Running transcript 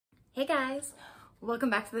Hey guys, welcome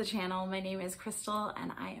back to the channel. My name is Crystal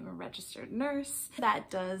and I am a registered nurse that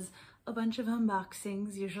does a bunch of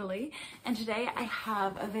unboxings usually. And today I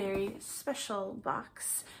have a very special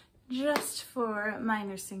box just for my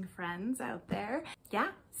nursing friends out there. Yeah,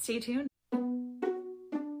 stay tuned.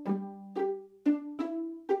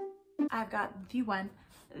 I've got the one,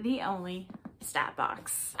 the only stat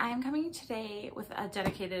box. I am coming today with a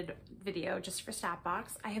dedicated video just for stat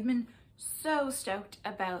box. I have been so stoked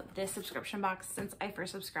about this subscription box since I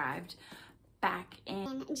first subscribed back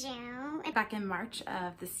in June. Back in March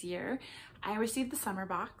of this year. I received the summer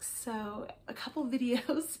box, so a couple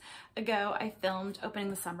videos ago I filmed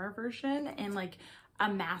opening the summer version in like a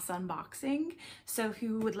mass unboxing. So if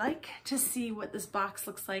you would like to see what this box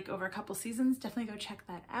looks like over a couple seasons, definitely go check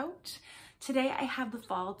that out. Today I have the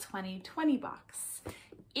fall 2020 box.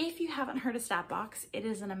 If you haven't heard of Stat Box, it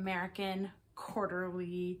is an American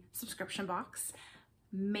quarterly subscription box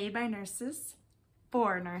made by nurses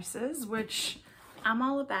for nurses, which I'm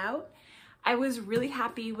all about. I was really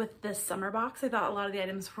happy with this summer box. I thought a lot of the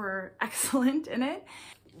items were excellent in it.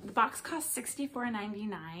 The box cost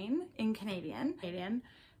 $64.99 in Canadian,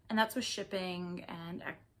 and that's with shipping and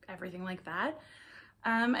everything like that.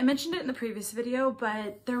 I mentioned it in the previous video,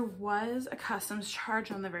 but there was a customs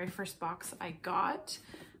charge on the very first box I got.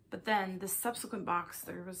 But then the subsequent box,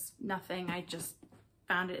 there was nothing. I just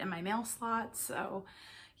found it in my mail slot, so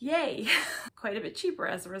yay! Quite a bit cheaper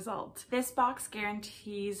as a result. This box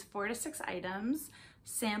guarantees 4 to 6 items,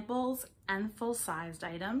 samples, and full-sized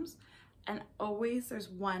items, and always there's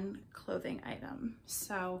one clothing item.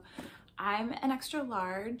 So I'm an extra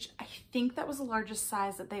large. I think that was the largest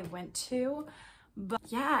size that they went to. But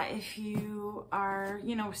yeah, if you are,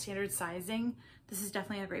 standard sizing, this is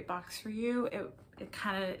definitely a great box for you. It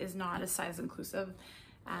kind of is not as size inclusive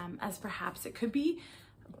as perhaps it could be.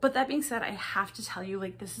 But that being said, I have to tell you,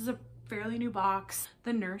 like, this is a fairly new box.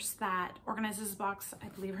 The nurse that organizes this box, I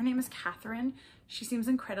believe her name is Catherine. She seems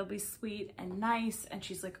incredibly sweet and nice, and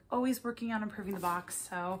she's like always working on improving the box.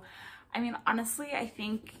 So, I mean, honestly, I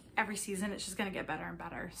think every season it's just gonna get better and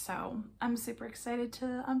better. So I'm super excited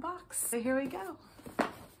to unbox. So here we go.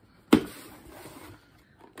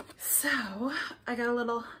 So I got a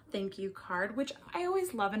little thank you card, which I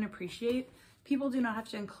always love and appreciate. People do not have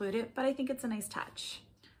to include it, but I think it's a nice touch.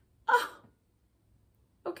 Oh,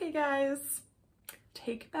 okay guys,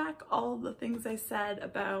 take back all the things I said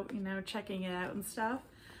about, checking it out and stuff.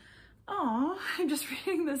 Oh, I'm just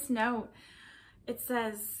reading this note. It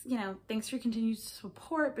says, thanks for your continued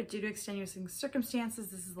support, but due to extenuating circumstances,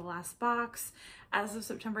 this is the last box. As of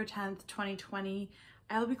September 10th, 2020,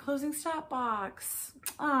 I'll be closing Stat Box.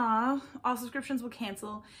 Aw, all subscriptions will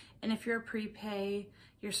cancel, and if you're a prepay,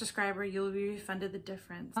 your subscriber, you'll be refunded the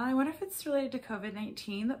difference. I wonder if it's related to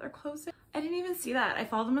COVID-19 that they're closing. I didn't even see that. I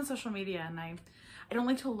follow them on social media, and I don't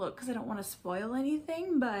like to look because I don't want to spoil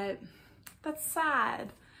anything, but that's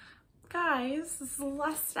sad. Guys, this is the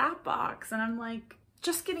last Stat Box, and I'm like,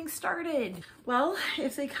 just getting started. Well,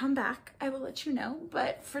 if they come back, I will let you know.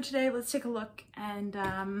 But for today, let's take a look, and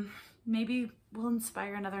maybe we'll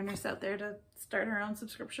inspire another nurse out there to start her own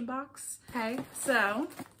subscription box. Okay, so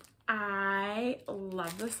I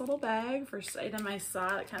love this little bag. First item I saw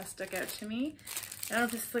that kind of stuck out to me. I don't know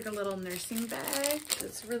if this is like a little nursing bag.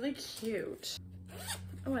 It's really cute.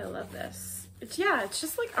 Oh, I love this. It's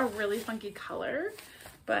just like a really funky color,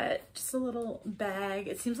 but just a little bag.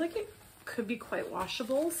 It seems like it could be quite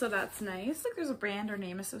washable, so that's nice. Like there's a brand or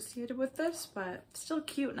name associated with this, but still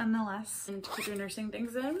cute nonetheless. And to put your nursing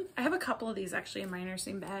things in. I have a couple of these actually in my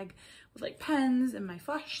nursing bag with like pens and my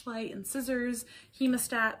flashlight and scissors,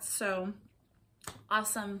 hemostats, so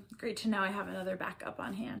awesome. Great to know I have another backup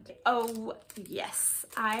on hand. Oh yes,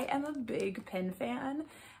 I am a big pin fan,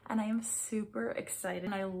 and I am super excited.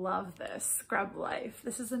 And I love this Scrub Life.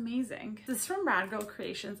 This is amazing. This is from Rad Girl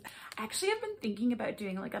Creations. I actually have been thinking about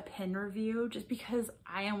doing like a pin review just because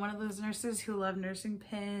I am one of those nurses who love nursing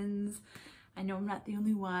pins. I know I'm not the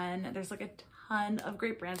only one. There's like a ton of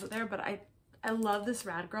great brands out there, but I love this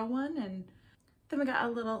Rad Girl one. And then we got a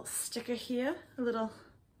little sticker here. I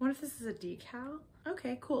wonder if this is a decal.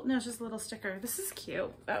 Okay, cool. No, it's just a little sticker. This is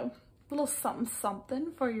cute though. A little something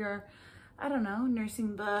something for your, I don't know,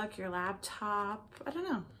 nursing book, your laptop, I don't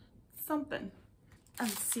know, something. And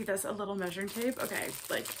see this, a little measuring tape. Okay,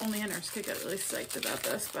 like only a nurse could get really psyched about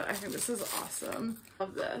this, but I think this is awesome.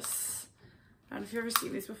 Love this. I don't know if you've ever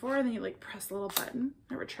seen these before, and then you like press a little button,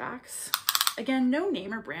 it retracts. Again, no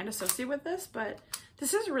name or brand associated with this, but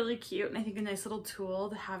this is really cute, and I think a nice little tool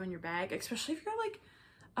to have in your bag, especially if you're like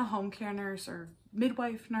a home care nurse or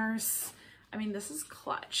midwife nurse. I mean, this is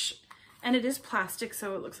clutch. And it is plastic,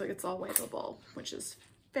 so it looks like it's all wipeable, which is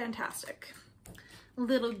fantastic.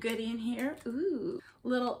 Little goodie in here. Ooh,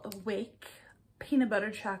 little Awake peanut butter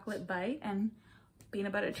chocolate bite, and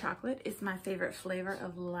peanut butter chocolate is my favorite flavor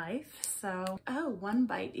of life. So, oh, 1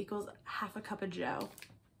 bite equals half a cup of Joe.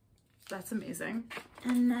 That's amazing.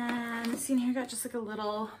 And then see in here, got just like a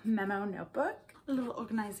little memo notebook, a little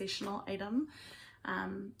organizational item.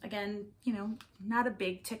 Again, you know, not a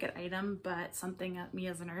big ticket item, but something that me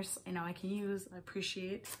as a nurse, I know I can use, I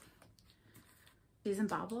appreciate. These and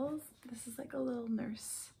baubles. This is like a little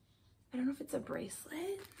nurse. I don't know if it's a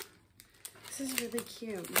bracelet. This is really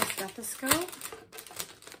cute. Little stethoscope.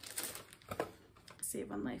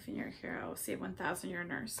 Save 1 life and you're a hero. Save 1,000, you're a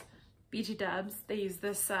nurse. BT Dubs, they use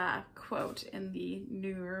this quote in the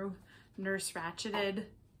new Nurse Ratcheted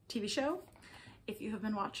TV show. If you have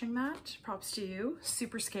been watching that, props to you.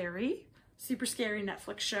 Super scary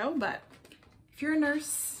Netflix show, but if you're a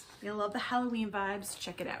nurse, you'll love the Halloween vibes,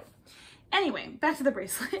 check it out. Anyway, back to the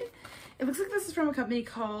bracelet. It looks like this is from a company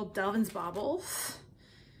called Delvin's Baubles.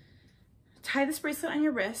 Tie this bracelet on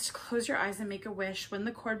your wrist, close your eyes and make a wish. When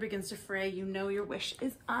the cord begins to fray, you know your wish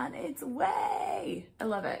is on its way. I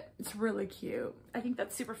love it. It's really cute. I think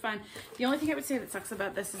that's super fun. The only thing I would say that sucks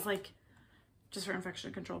about this is like, just for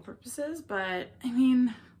infection control purposes, but I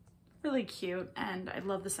mean, really cute. And I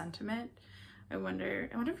love the sentiment. I wonder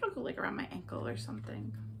if it'll go like around my ankle or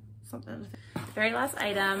something. Very last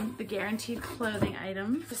item, the guaranteed clothing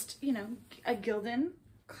item. Just, you know, a Gildan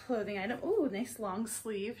clothing item. Ooh, nice long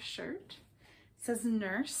sleeve shirt. It says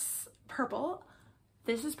nurse, purple.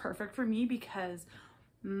 This is perfect for me because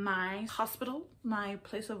my hospital, my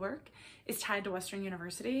place of work, is tied to Western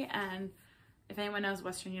University. And if anyone knows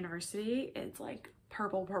Western University, it's like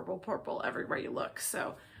purple, purple, purple everywhere you look.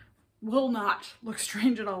 So will not look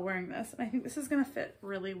strange at all wearing this. And I think this is gonna fit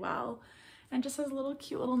really well. And just has a little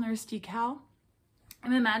cute little nurse decal.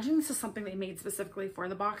 I'm imagining this is something they made specifically for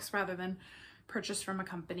the box rather than purchased from a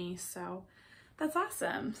company. So that's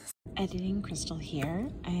awesome. Editing Crystal here.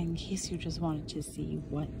 In case you just wanted to see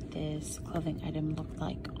what this clothing item looked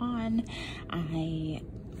like on, I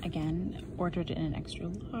again ordered in an extra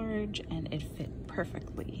large and it fit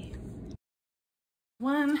perfectly.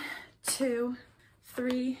 1, 2,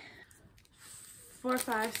 3, 4,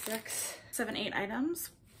 5, 6, 7, 8 items.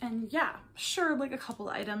 And yeah, sure, like a couple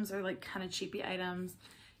items are like kind of cheapy items.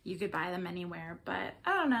 You could buy them anywhere, but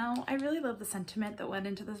I don't know. I really love the sentiment that went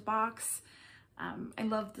into this box. I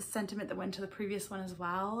love the sentiment that went to the previous one as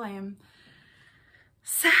well. I am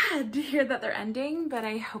sad to hear that they're ending, but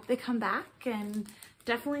I hope they come back, and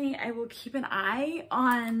definitely I will keep an eye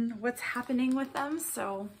on what's happening with them.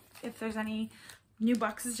 So if there's any new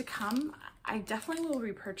boxes to come, I definitely will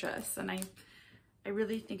repurchase. And I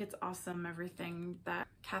really think it's awesome, everything that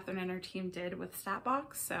Catherine and her team did with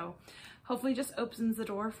StatBox. So hopefully just opens the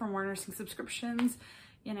door for more nursing subscriptions.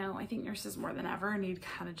 You know, I think nurses more than ever need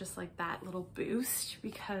kind of just like that little boost,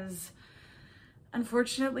 because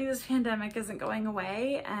unfortunately this pandemic isn't going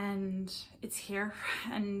away and it's here,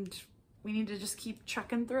 and we need to just keep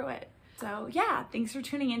trucking through it. So yeah, thanks for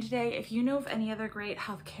tuning in today. If you know of any other great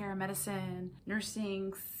healthcare, medicine,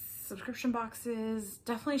 nursing, subscription boxes,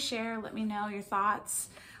 definitely share. Let me know your thoughts.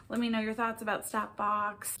 Let me know your thoughts about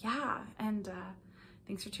StatBox. Yeah, and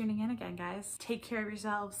thanks for tuning in again, guys. Take care of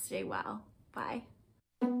yourselves. Stay well. Bye.